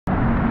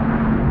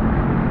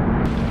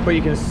but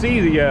you can see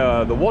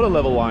the water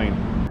level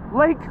line.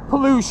 Lake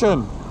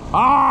pollution.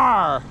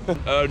 Ah!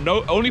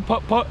 No, only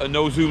putt and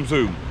no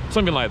zoom,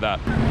 something like that.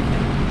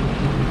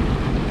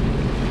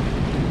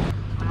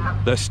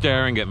 They're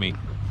staring at me.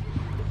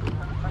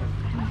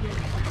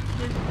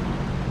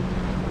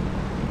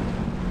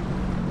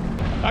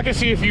 I can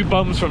see a few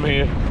bums from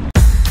here.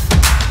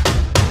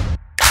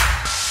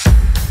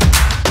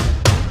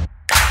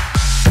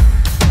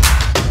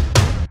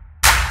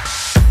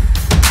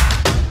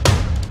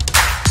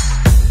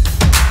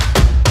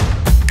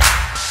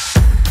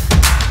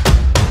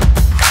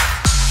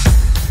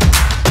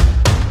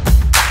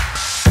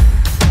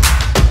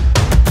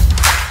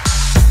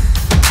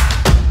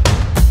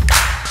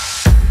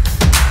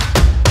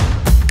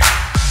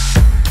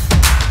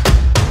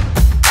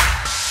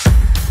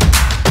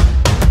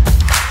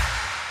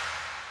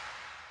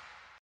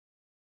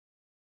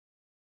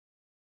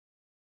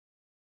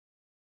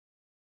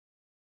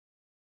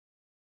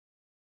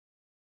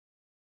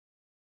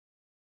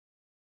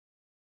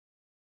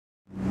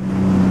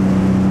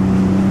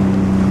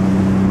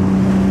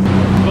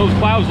 Those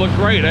clouds look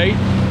great, eh?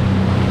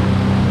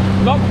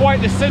 Not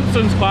quite the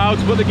Simpsons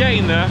clouds, but they're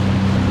getting there.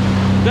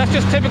 That's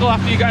just typical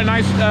after you get a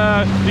nice,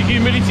 the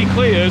humidity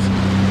clears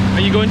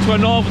and you go into a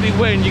northerly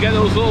wind, you get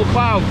those little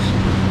clouds.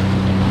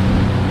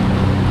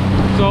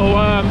 So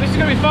this is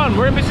going to be fun.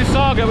 We're in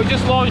Mississauga. We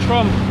just launched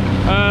from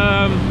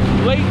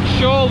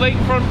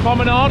Lakefront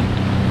Promenade,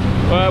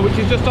 which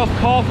is just off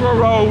Carthrow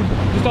Road,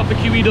 just off the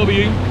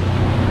QEW.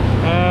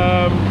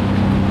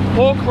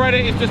 Port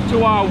Credit is just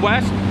to our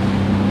west,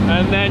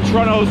 and then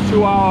Toronto's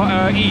to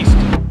our east.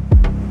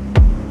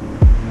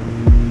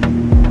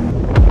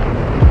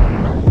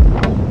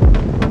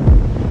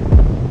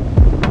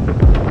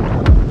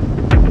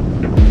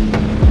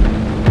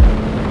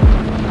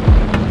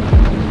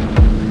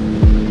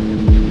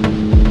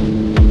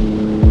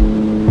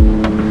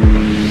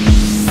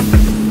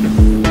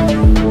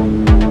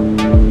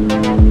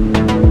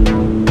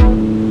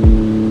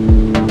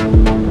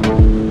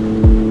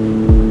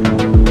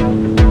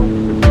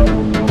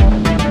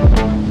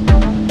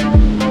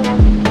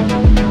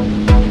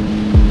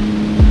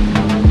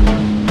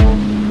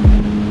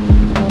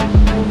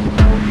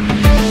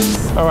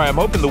 I'm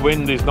hoping the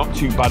wind is not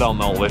too bad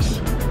on all this,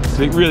 because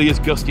it really is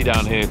gusty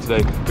down here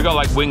today. We've got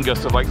like wind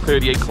gusts of like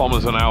 38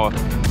 kilometers an hour.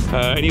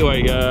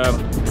 Anyway,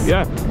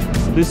 yeah,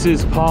 this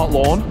is Part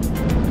Lawn.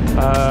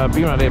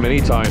 Been around here many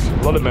times,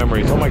 a lot of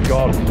memories. Oh my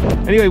god.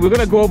 Anyway, we're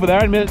gonna go over there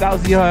in a minute.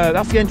 That's the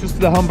entrance to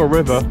the Humber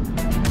River.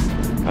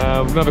 We're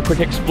gonna have a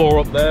quick explore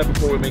up there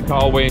before we make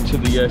our way into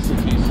the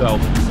city itself.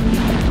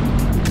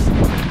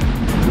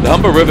 The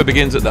Humber River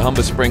begins at the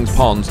Humber Springs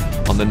Ponds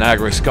on the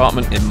Niagara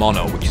Escarpment in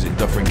Mono, which is in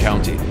Dufferin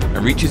County,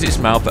 and reaches its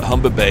mouth at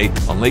Humber Bay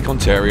on Lake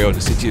Ontario in the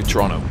city of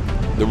Toronto.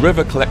 The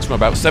river collects from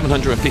about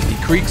 750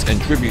 creeks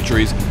and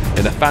tributaries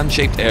in a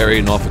fan-shaped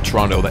area north of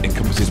Toronto that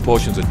encompasses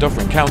portions of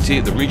Dufferin County,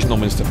 the regional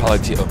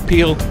municipality of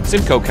Peel,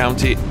 Simcoe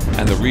County,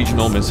 and the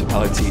regional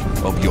municipality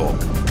of York.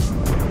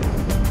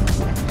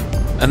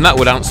 And that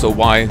would answer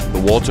why the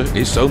water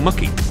is so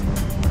mucky.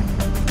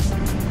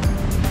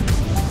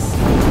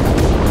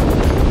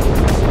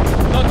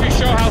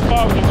 How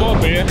far we can go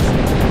up here.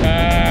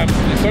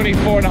 It's only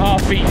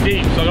 4.5 feet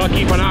deep, so I've got to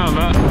keep an eye on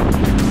that.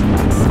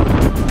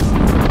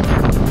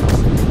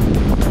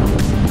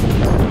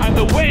 And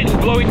the wind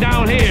blowing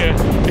down here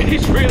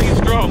is really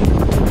strong.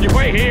 You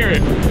might hear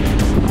it.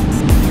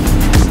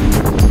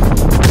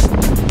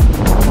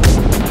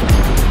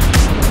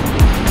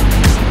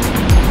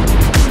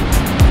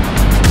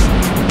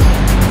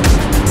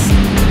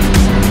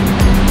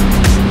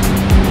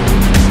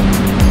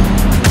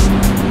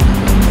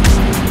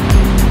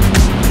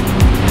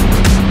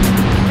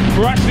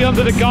 We're actually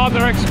under the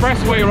Gardner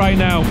Expressway right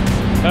now.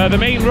 The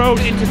main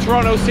road into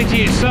Toronto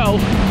City itself.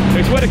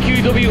 It's where the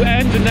QEW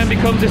ends and then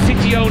becomes a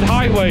city-owned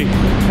highway.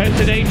 Hence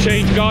the name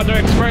change,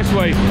 Gardner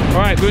Expressway.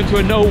 Alright, we're into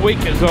a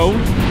no-wake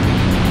zone.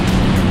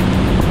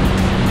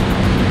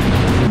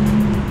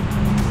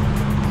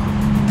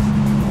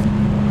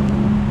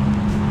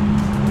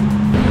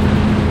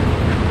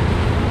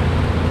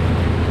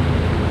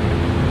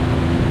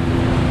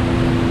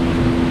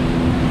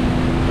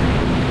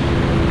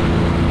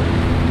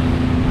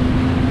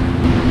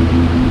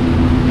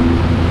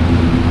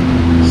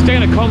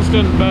 Staying a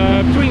constant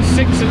between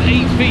 6 and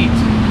 8 feet,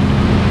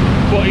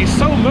 but it's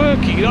so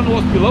murky you don't know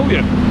what's below you.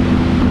 A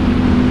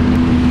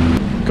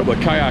couple of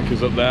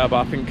kayakers up there,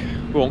 but I think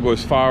we won't go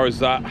as far as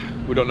that.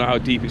 We don't know how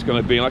deep it's going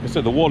to be. And like I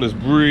said, the water's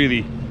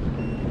really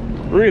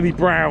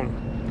brown.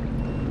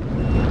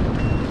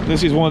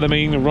 This is one of the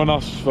main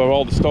runoffs for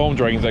all the storm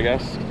drains, I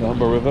guess, the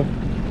Humber River.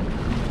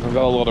 We've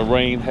got a lot of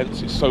rain,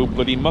 hence it's so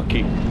bloody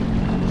mucky.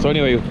 So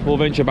anyway, we'll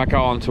venture back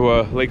out onto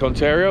Lake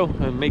Ontario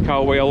and make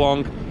our way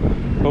along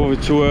over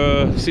to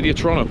the city of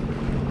Toronto.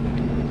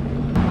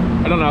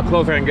 I don't know how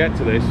close I can get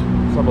to this.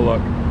 Let's have a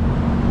look.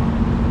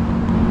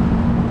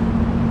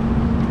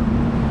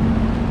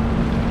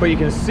 But you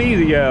can see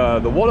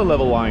the water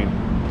level line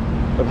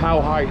of how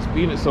high it's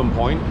been at some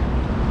point.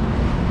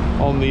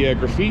 On the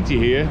graffiti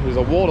here, there's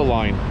a water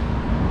line.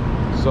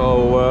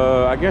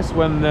 So I guess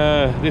when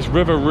this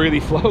river really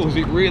flows,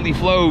 it really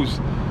flows,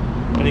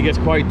 and it gets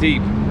quite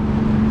deep.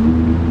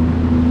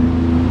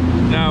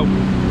 Now,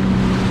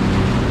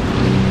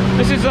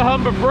 this is the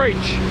Humber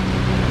Bridge,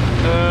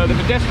 the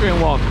pedestrian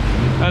one.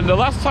 And the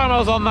last time I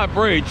was on that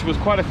bridge was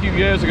quite a few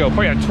years ago,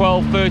 probably at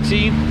 12,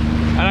 13.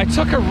 And I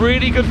took a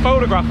really good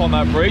photograph on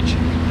that bridge.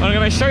 And I'm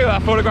going to show you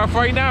that photograph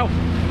right now.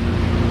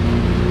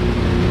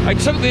 I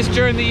took this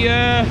during the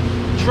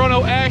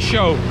Toronto Air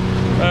Show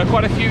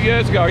quite a few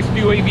years ago. I used to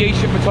do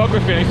aviation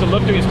photography. I used to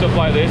love doing stuff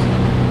like this.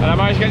 And I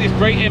managed to get this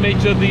great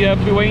image of the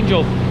Blue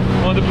Angel,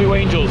 one of the Blue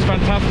Angels.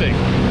 Fantastic.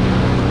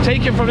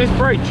 Taken from this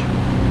bridge.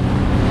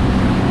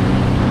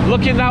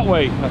 Looking that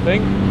way, I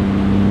think.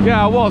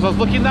 Yeah, I was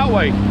looking that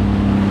way.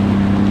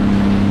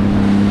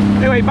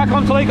 Anyway, back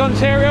onto Lake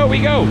Ontario we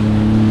go.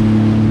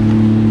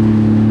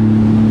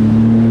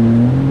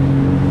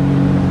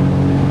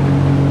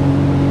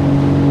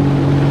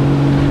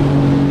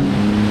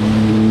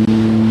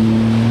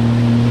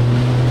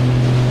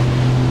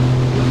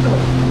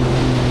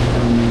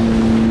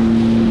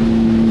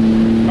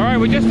 Alright,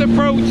 we're just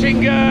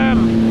approaching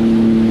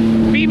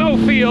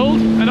BMO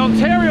Field, an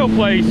Ontario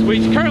place,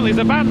 which currently is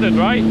abandoned,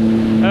 right?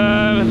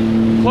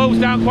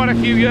 Closed down quite a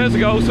few years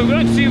ago, so we're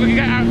going to see if we can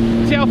get out,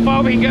 see how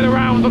far we can get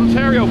around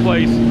Ontario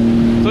Place.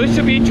 So this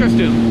should be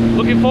interesting.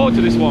 Looking forward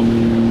to this one.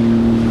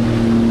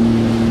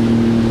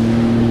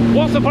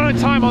 Once upon a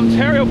time,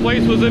 Ontario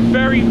Place was a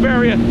very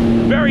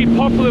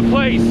popular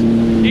place.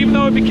 Even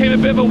though it became a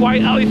bit of a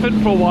white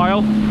elephant for a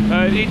while,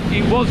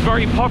 it was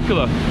very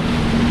popular.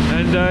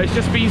 And it's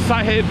just been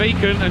sat here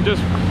vacant and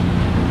just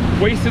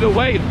wasted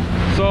away.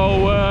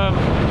 So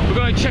we're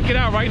going to check it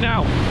out right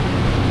now.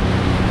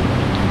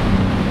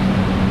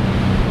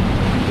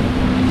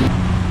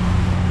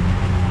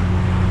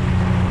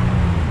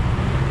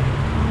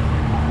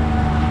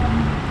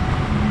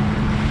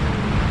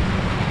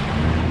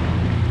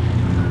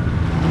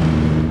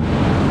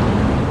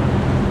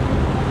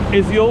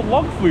 Is the old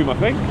log flume, I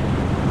think.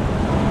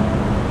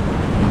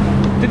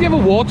 Did you have a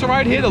water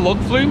ride here, the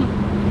log flume?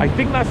 I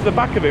think that's the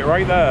back of it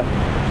right there.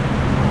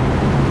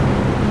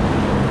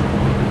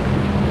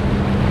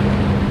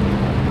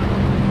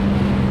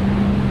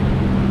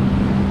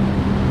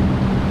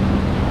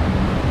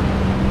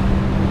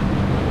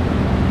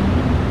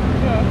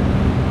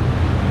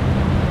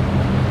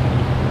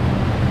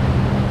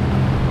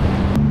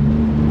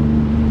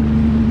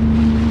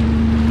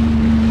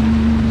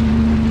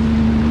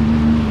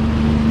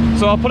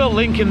 So I'll put a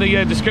link in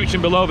the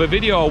description below the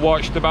video I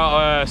watched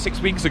about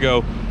 6 weeks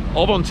ago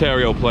of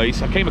Ontario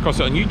Place. I came across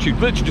it on YouTube,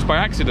 literally just by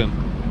accident.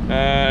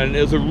 And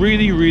it was a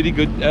really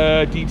good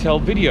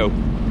detailed video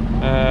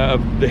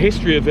of the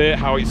history of it,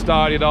 how it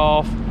started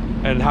off,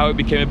 and how it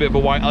became a bit of a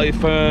white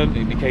elephant.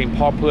 It became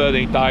popular,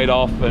 then it died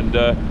off, and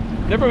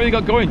never really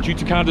got going due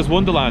to Canada's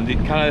Wonderland.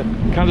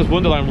 Canada's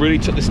Wonderland really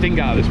took the sting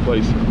out of this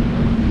place.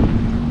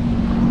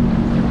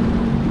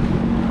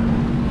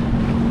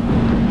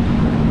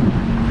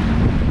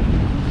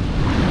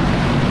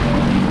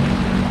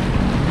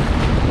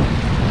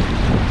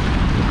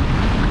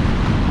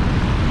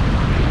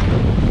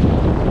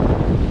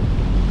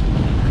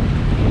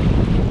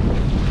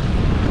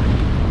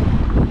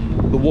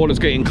 The water's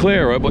getting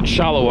clearer but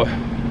shallower.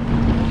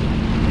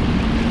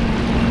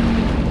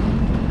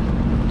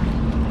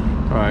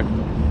 All right.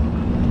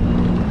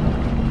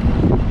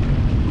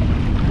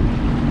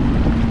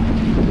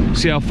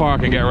 See how far I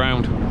can get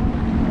around.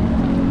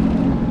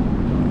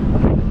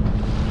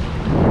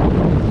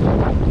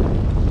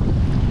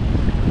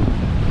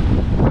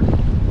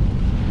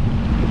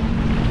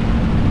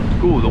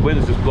 Ooh, the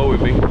wind's just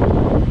blowing me.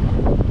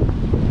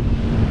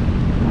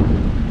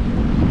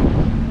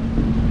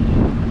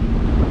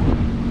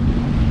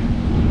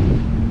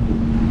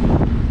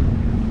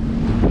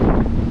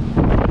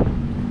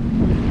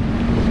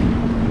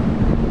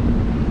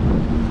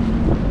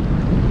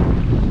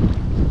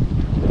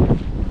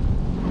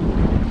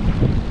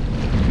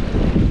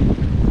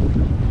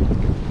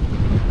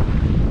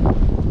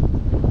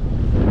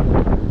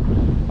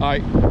 Aye.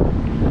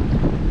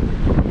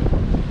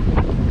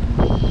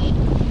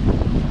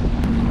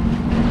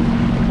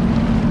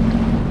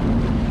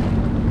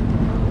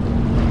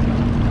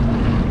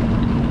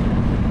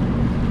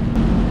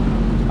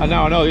 And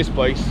now I know this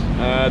place,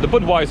 the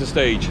Budweiser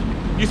stage.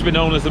 Used to be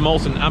known as the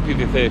Molson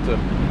Amphitheatre.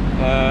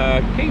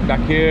 Came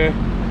back here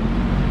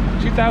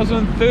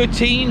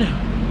 2013.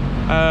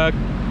 Yeah,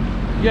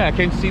 I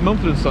came to see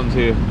Mumford & Sons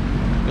here.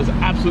 It was an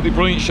absolutely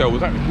brilliant show. It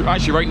was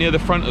actually right near the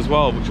front as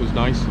well, which was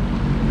nice.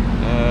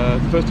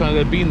 The first time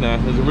I'd been there.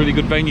 There's a really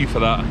good venue for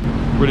that.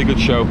 Really good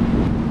show.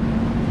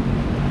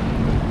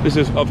 This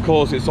is, of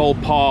course, it's all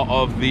part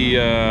of the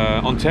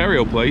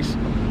Ontario Place,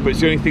 but it's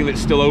the only thing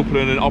that's still open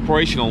and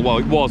operational. Well,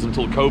 it was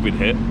until COVID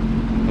hit.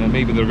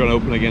 Maybe they're going to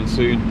open again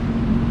soon.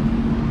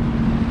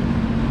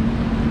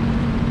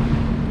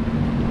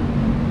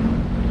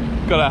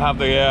 Gotta have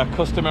the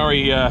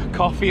customary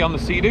coffee on the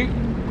Sea-Doo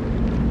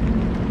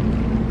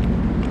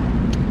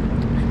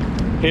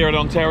here at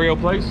Ontario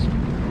Place.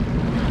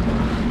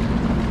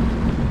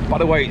 By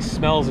the way, it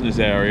smells in this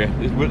area.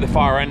 We're at the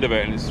far end of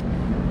it and it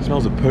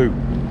smells of poo.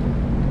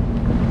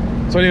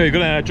 So anyway, we're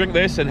gonna drink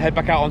this and head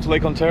back out onto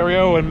Lake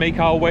Ontario and make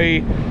our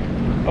way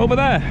over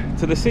there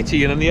to the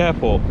city and then the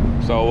airport.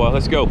 So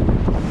let's go.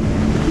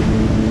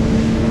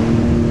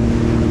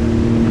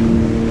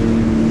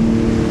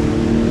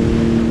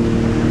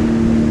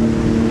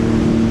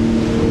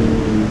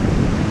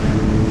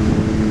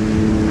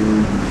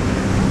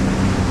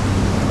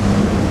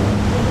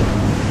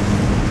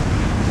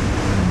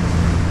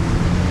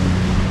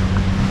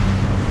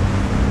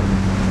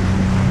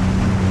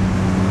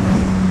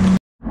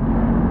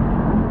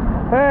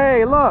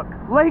 Hey, look,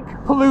 lake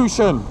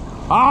pollution.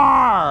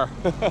 R.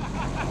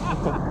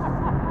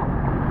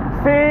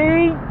 C-E-G-E-C-R.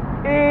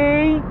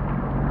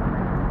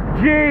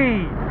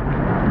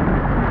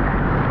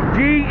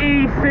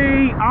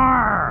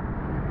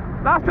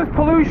 That's just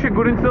pollution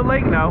going into the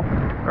lake now,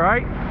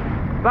 right?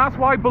 That's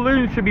why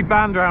balloons should be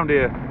banned around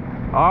here.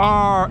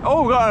 R.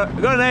 Oh, got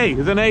an A.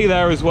 There's an A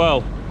there as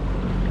well.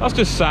 That's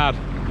just sad.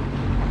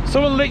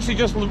 Someone literally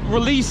just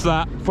released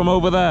that from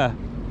over there.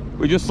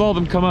 We just saw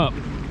them come up.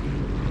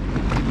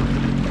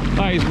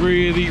 That is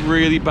really,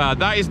 really bad.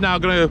 That is now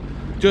going to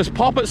just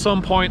pop at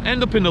some point,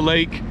 end up in the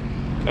lake,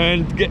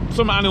 and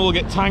some animal will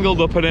get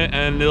tangled up in it,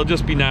 and it'll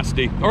just be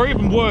nasty. Or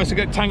even worse,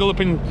 it'll get tangled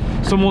up in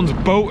someone's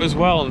boat as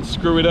well and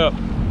screw it up.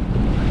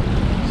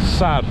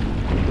 Sad.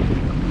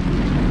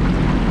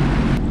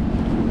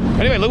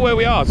 Anyway, look where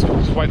we are.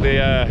 Just wipe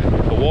the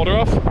water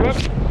off.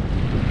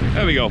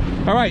 There we go.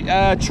 All right,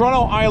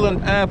 Toronto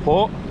Island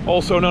Airport,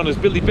 also known as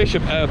Billy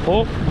Bishop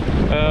Airport.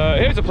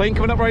 Here's a plane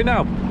coming up right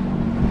now.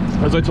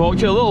 As I talked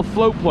to you, a little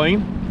float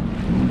plane.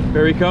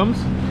 Here he comes.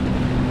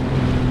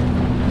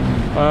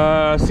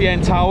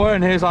 CN Tower,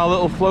 and here's our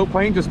little float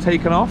plane just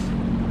taken off.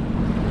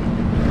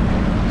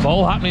 It's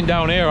all happening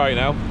down here right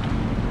now.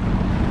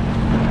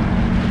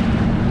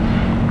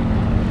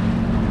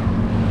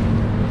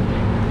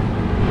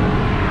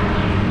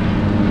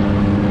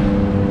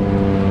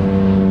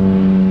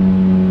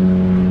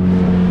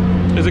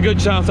 There's a good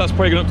chance that's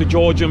probably going up to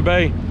Georgian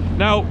Bay.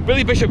 Now,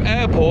 Billy Bishop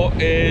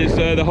Airport is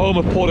the home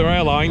of Porter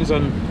Airlines,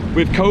 and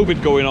with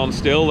COVID going on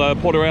still,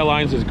 Porter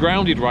Airlines is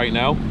grounded right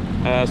now.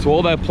 So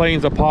all their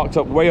planes are parked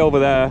up way over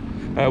there.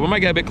 We might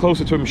get a bit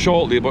closer to them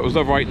shortly, but as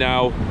of right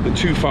now, they're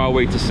too far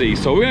away to see.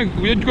 So we're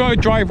going to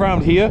drive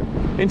around here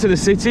into the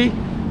city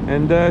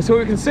and see what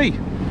we can see.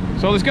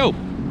 So let's go.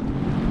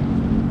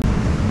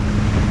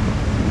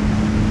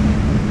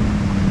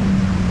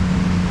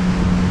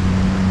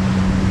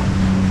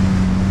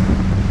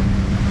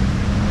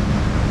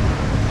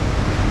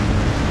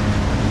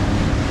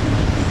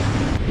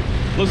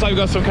 Looks like we've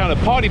got some kind of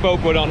party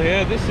boat going on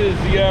here. This is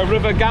the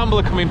River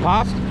Gambler coming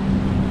past.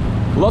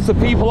 Lots of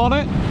people on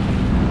it.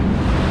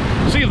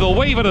 See if they'll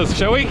wave at us,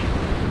 shall we?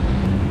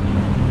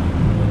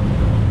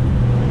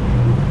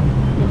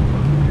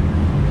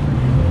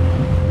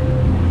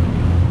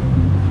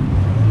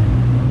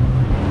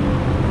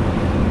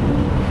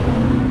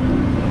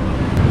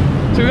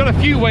 So we've got a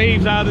few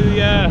waves out of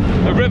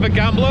the River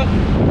Gambler.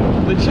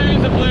 The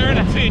tunes are blaring.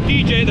 I see a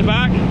DJ in the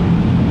back.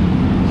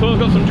 Someone's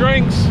got some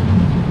drinks.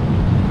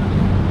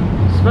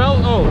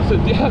 Smell, oh, so,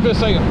 yeah, I was going to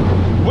say,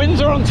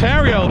 Windsor,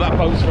 Ontario, that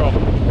boat's from.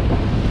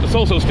 It's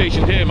also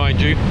stationed here, mind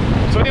you.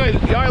 So anyway,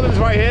 the island's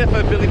right here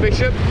for Billy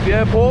Bishop, the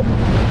airport.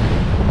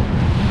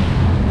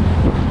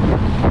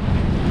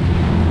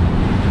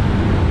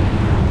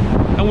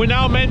 And we're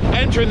now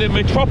entering the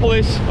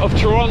metropolis of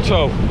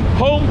Toronto,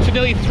 home to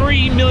nearly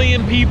 3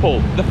 million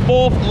people, the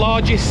 4th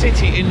largest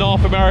city in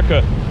North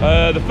America.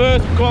 The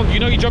first, come on, you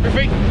know your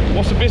geography?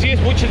 What's the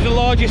busiest? Which is the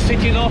largest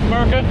city in North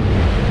America?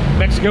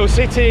 Mexico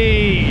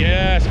City,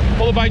 yes,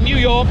 followed by New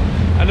York,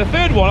 and the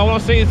third one I want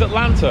to say is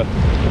Atlanta,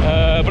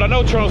 but I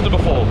know Toronto's number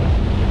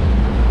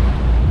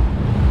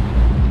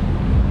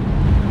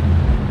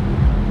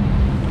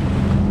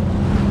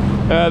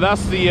 4.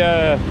 That's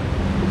the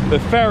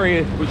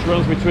ferry which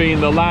runs between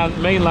the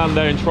mainland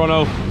there in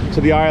Toronto to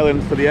the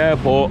island for the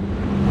airport.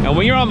 And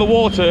when you're on the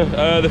water,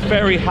 the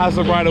ferry has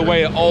the right of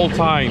way at all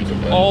times,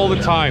 all the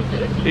time.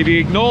 If you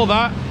ignore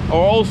that, or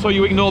also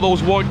you ignore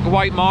those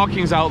white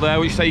markings out there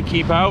which say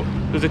keep out,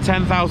 there's a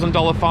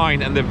 $10,000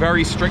 fine, and they're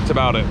very strict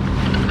about it.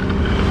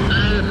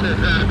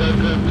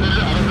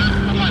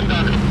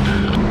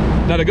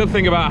 Now the good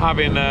thing about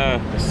having a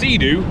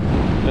Sea-Doo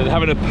and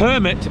having a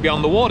permit to be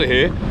on the water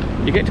here,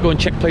 you get to go and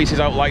check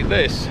places out like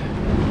this.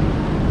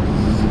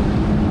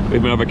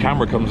 If another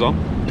camera comes on.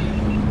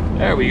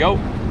 There we go.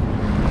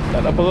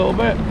 Set up a little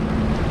bit.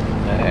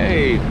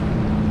 Hey,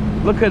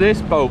 look at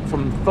this boat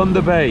from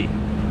Thunder Bay.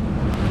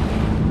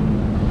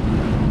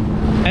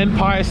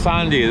 Empire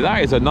Sandy.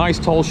 That is a nice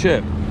tall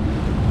ship.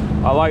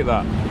 I like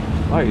that.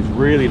 That is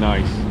really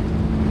nice.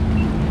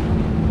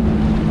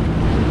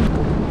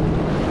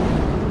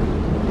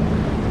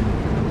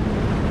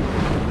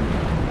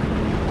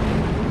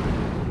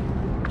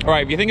 All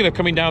right, if you're thinking of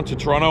coming down to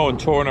Toronto and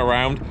touring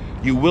around,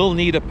 you will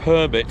need a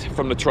permit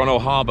from the Toronto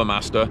Harbour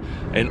Master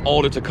in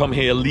order to come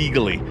here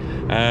legally.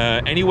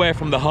 Anywhere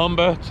from the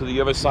Humber to the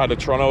other side of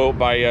Toronto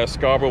by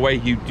Scarborough Way,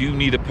 you do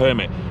need a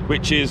permit,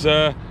 which is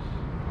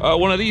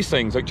one of these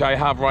things, which I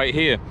have right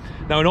here.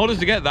 Now, in order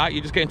to get that, you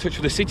just get in touch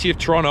with the City of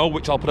Toronto,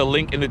 which I'll put a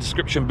link in the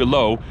description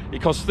below.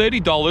 It costs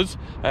 $30,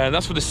 and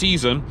that's for the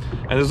season.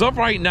 And as of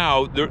right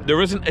now,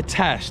 there isn't a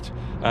test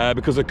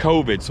because of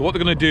COVID. So what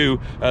they're going to do,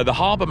 the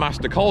Harbour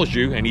Master calls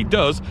you, and he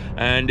does,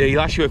 and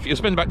he'll ask you, you'll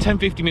spend about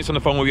 10-15 minutes on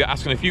the phone where you're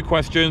asking a few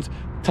questions,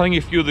 telling you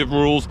a few of the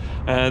rules,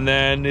 and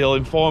then he'll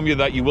inform you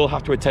that you will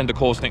have to attend a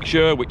course next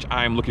year, which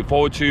I'm looking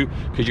forward to,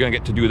 because you're going to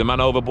get to do the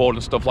man overboard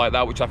and stuff like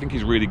that, which I think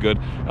is really good,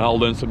 and I'll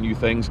learn some new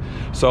things.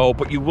 So,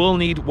 but you will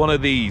need one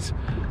of these.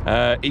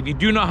 If you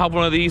do not have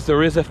one of these,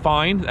 there is a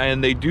fine,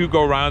 and they do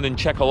go around and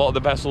check a lot of the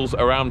vessels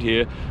around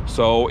here.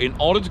 So in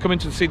order to come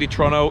into the city of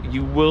Toronto,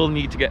 you will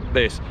need to get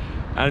this.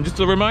 And just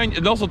to remind,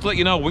 and also to let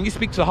you know, when you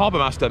speak to the Harbour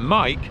Master,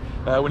 Mike,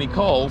 when he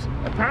calls,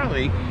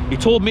 apparently, he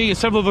told me and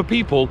several other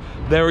people,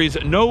 there is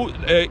no,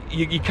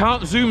 you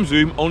can't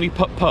zoom, only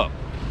putt.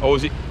 Or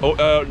is it,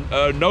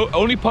 no,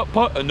 only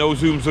putt and no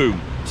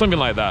zoom. Something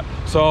like that.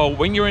 So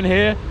when you're in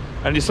here,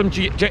 and there's some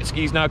jet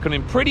skis now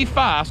coming pretty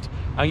fast,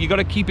 and you got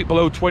to keep it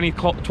below 12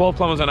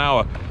 kilometers an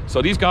hour.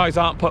 So these guys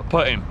aren't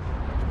putting.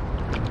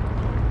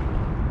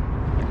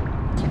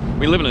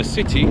 We live in a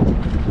city.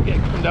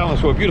 Yeah, come down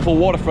to a beautiful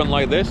waterfront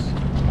like this.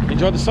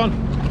 Enjoy the sun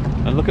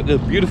and look at the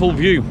beautiful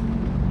view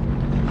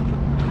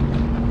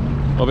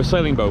of a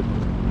sailing boat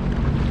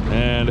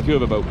and a few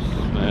other boats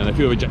and a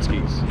few other jet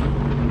skis.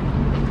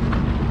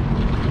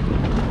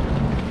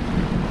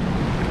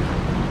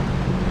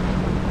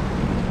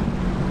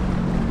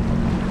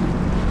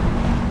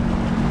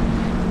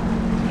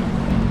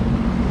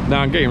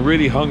 Now I'm getting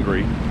really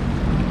hungry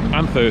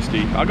and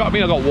thirsty. I got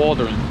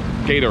water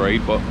and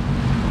Gatorade, but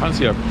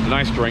fancy a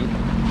nice drink.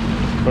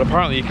 But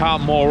apparently you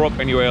can't moor up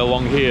anywhere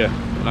along here,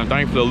 and I'm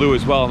dying for the loo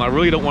as well, and I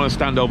really don't want to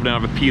stand over there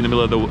and have a pee in the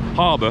middle of the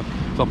harbour, so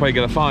I'll probably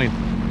get a fine.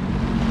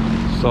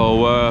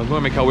 So we're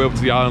going to make our way over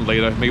to the island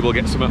later. Maybe we'll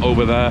get something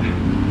over there.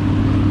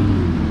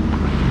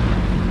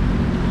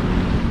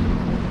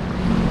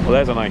 Well,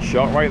 there's a nice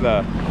shot right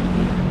there.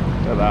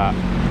 Look at that.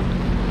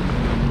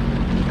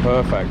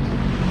 Perfect.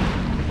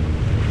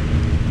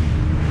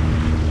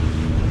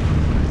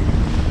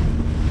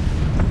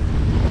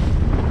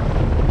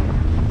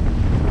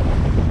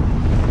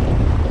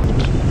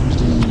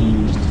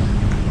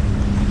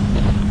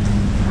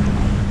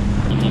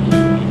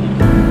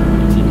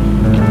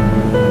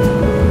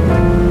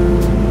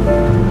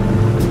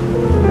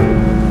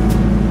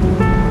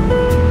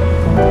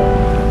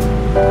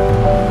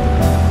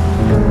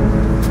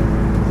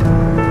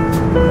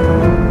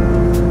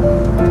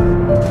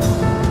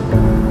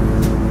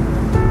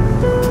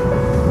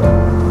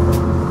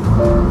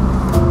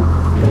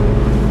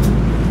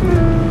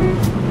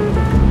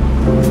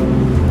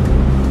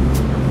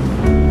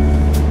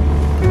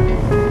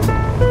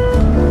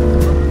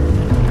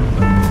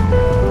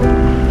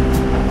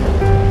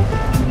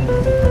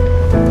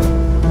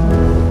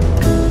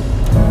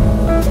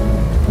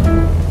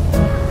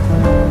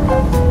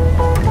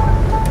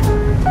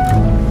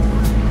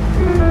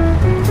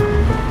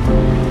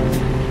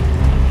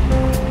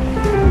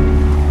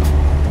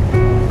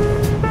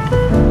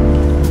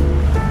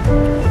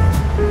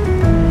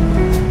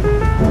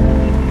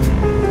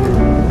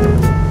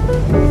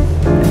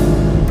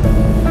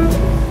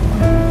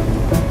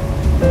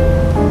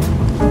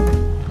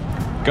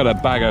 Got a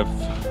bag of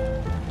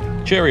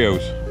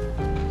Cheerios.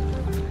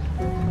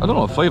 I don't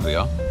know what flavour they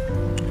are.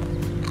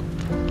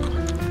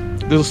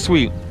 They're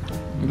sweet,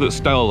 a bit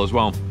stale as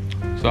well.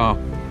 So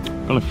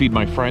I'm gonna feed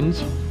my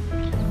friends,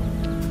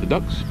 the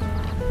ducks.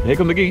 Here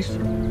come the geese.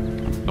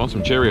 I want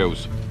some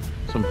Cheerios,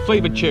 some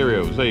flavoured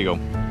Cheerios. There you go.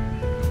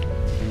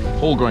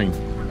 Whole grain.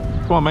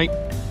 Come on, mate.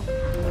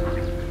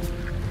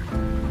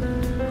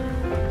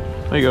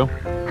 There you go.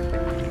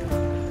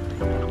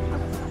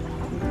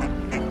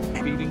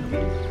 Feeding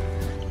geese.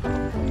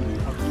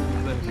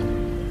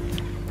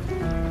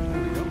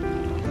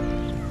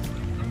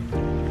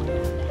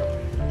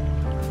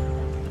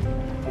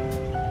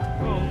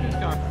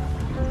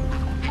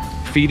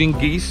 Feeding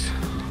geese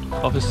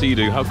off a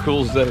sea-doo. How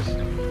cool is this?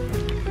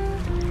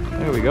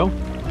 There we go.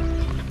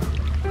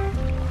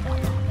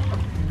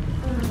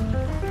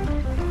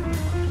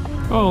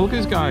 Oh, look at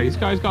this guy. This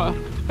guy's got...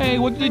 Hey,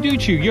 what did they do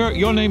to you?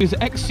 Your name is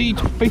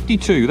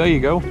XC52. There you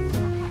go.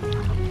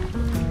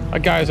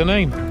 That guy has a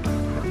name.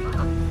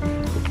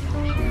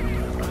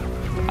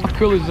 How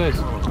cool is this?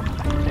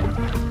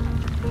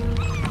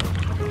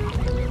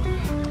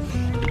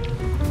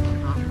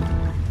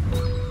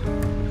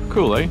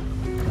 Cool, eh?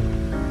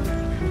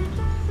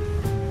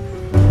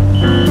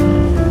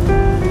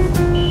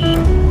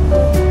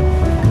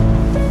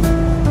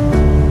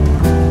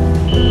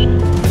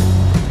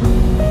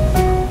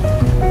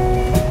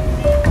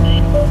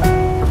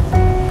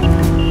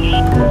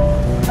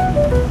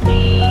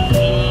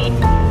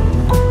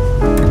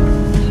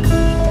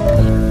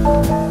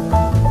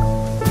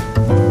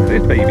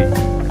 Baby.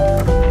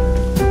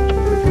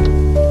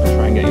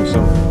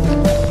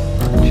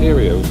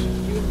 Cheerios.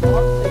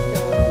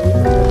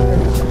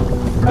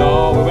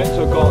 No, we meant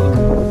to have gone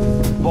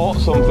and bought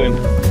something.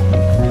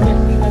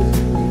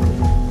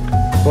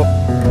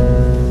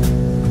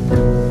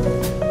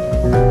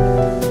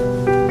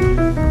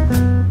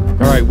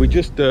 Alright, we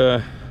just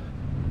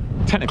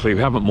technically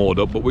we haven't moored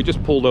up, but we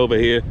just pulled over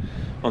here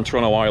on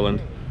Toronto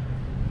Island.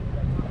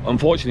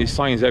 Unfortunately,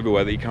 signs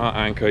everywhere that you can't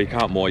anchor, you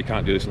can't moor, you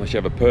can't do this unless you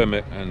have a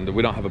permit, and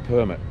we don't have a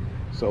permit.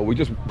 So we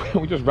just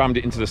rammed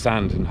it into the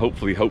sand and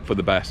hopefully hope for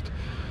the best.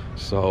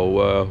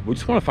 So we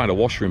just want to find a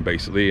washroom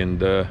basically,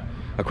 and a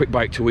quick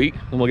bite to eat,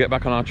 and we'll get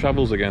back on our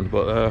travels again.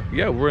 But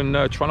yeah, we're in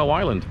Toronto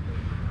Island.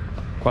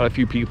 Quite a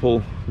few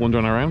people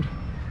wandering around.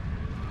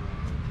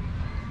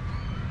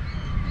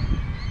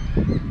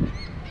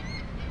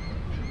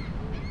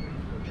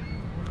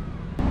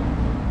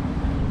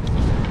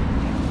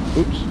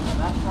 Oops.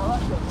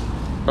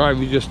 Alright,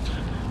 we just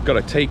got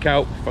a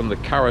takeout from the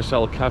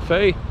Carousel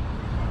Cafe,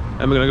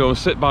 and we're gonna go and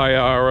sit by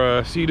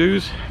our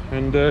Sea-Doos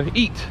and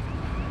eat.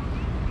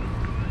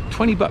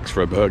 20 bucks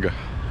for a burger.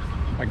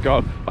 My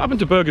god, what happened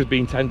to burgers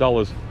being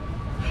 $10?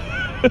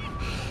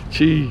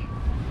 Gee.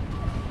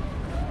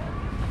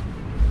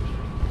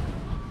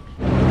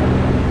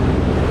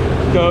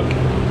 Duck.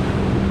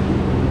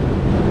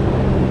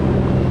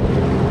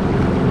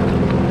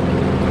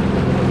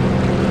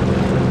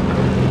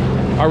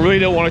 I really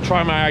don't want to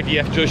try my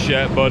IDF just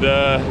yet, but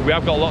we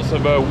have got lots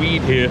of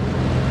weed here.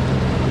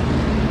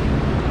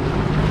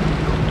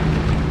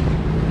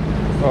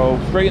 So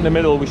straight in the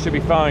middle, we should be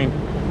fine.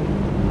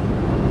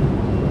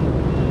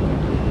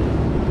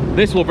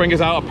 This will bring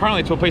us out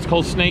apparently to a place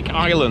called Snake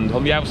Island,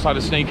 on the outside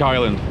of Snake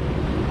Island.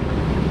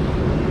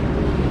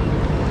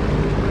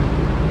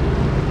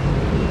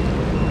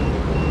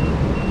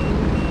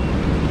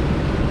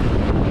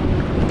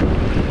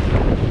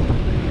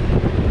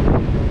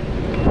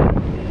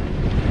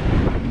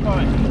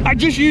 I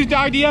just used the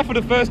IDF for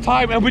the first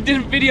time and we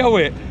didn't video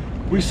it.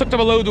 We sucked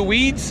up a load of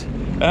weeds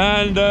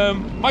and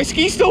my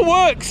ski still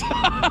works.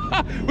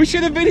 We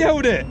should have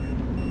videoed it.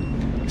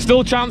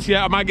 Still a chance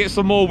yet, I might get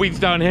some more weeds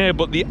down here,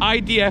 but the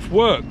IDF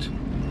worked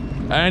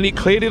and it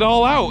cleared it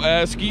all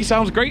out. Ski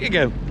sounds great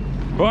again.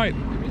 Right,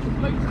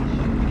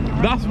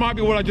 that might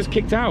be what I just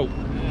kicked out.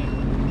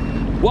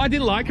 What I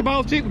didn't like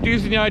about it,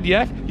 using the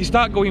IDF, you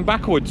start going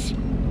backwards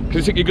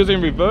because it goes in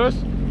reverse.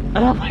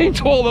 And I went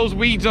into all those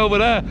weeds over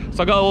there,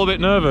 so I got a little bit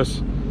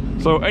nervous.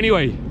 So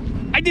anyway,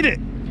 I did it.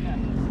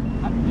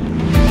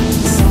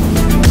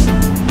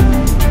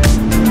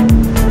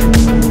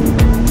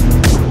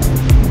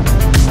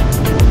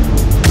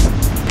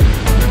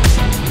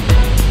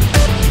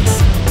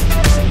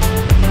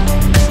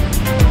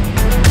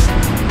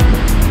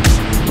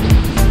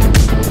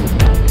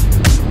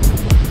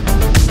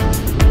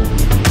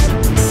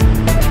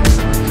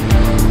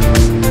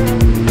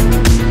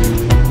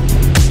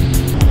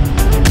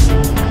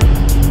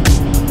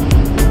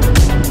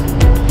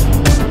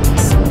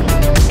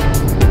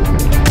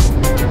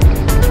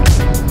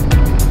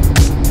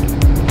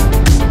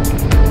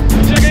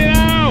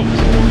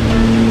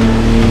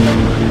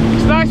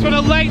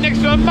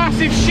 A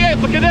massive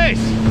ship, look at this.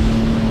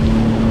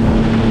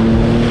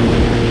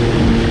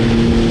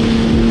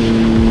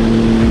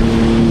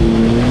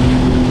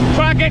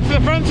 Try and get to the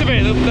front of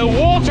it, the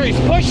water is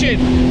pushing,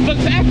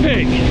 looks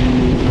epic.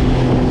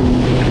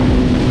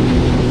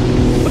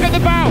 Look at the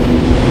bow.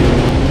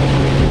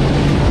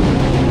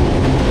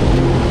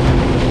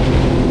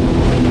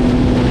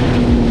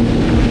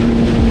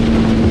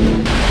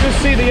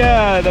 Just see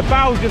the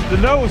bow, just the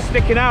nose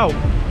sticking out.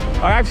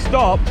 I've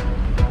stopped.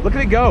 Look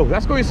at it go,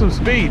 that's going some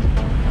speed.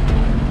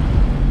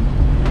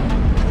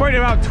 It's probably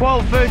about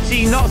 12,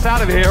 13 knots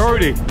out of here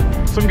already.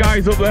 Some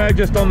guys up there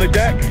just on the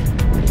deck.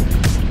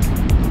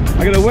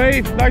 I got a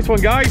wave, nice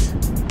one guys.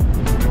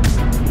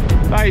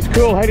 That is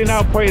cool, heading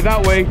out probably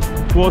that way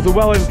towards the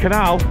Welland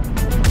Canal.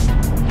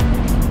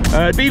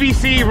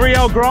 BBC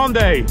Rio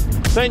Grande,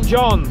 St.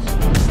 John's.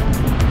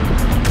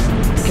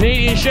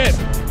 Canadian ship,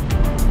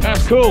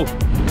 that's cool.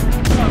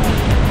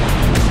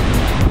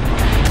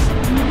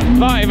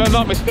 That, if I'm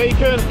not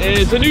mistaken,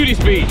 is a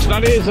nudist beach.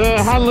 That is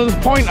Hanlon's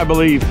Point, I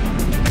believe.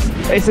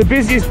 It's the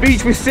busiest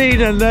beach we've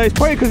seen, and it's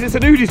probably because it's a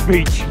nudist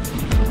beach.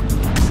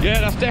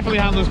 Yeah, that's definitely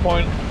Hanlon's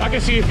Point. I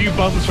can see a few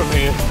bums from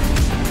here.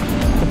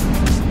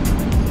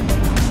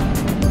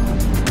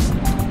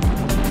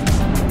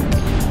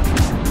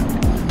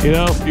 You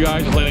know, you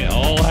guys just let it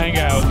all hang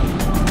out.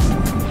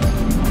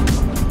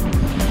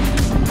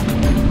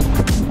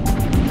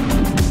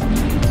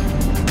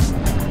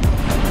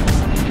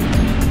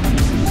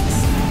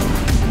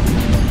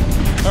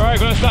 Alright,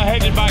 gonna start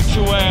heading back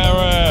to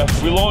where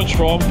we launched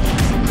from.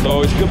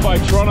 So it's goodbye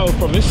Toronto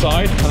from this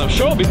side, and I'm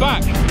sure I'll be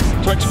back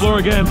to explore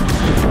again.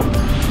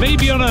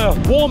 Maybe on a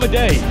warmer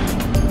day.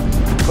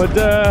 But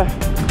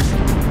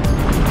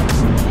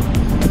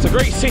it's a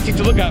great city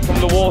to look at from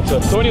the water.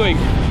 So anyway,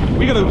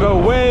 we're gonna go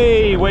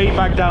way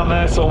back down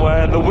there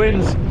somewhere, and the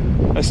winds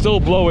are still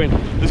blowing.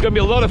 There's gonna be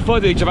a lot of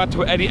footage I've had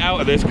to edit out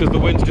of this because the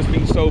wind's just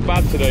been so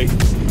bad today.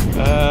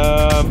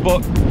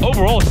 But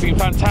overall it's been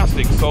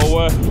fantastic.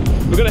 So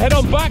we're gonna head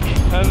on back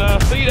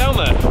and see you down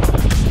there.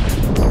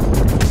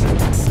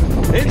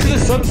 Into the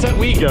sunset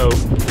we go.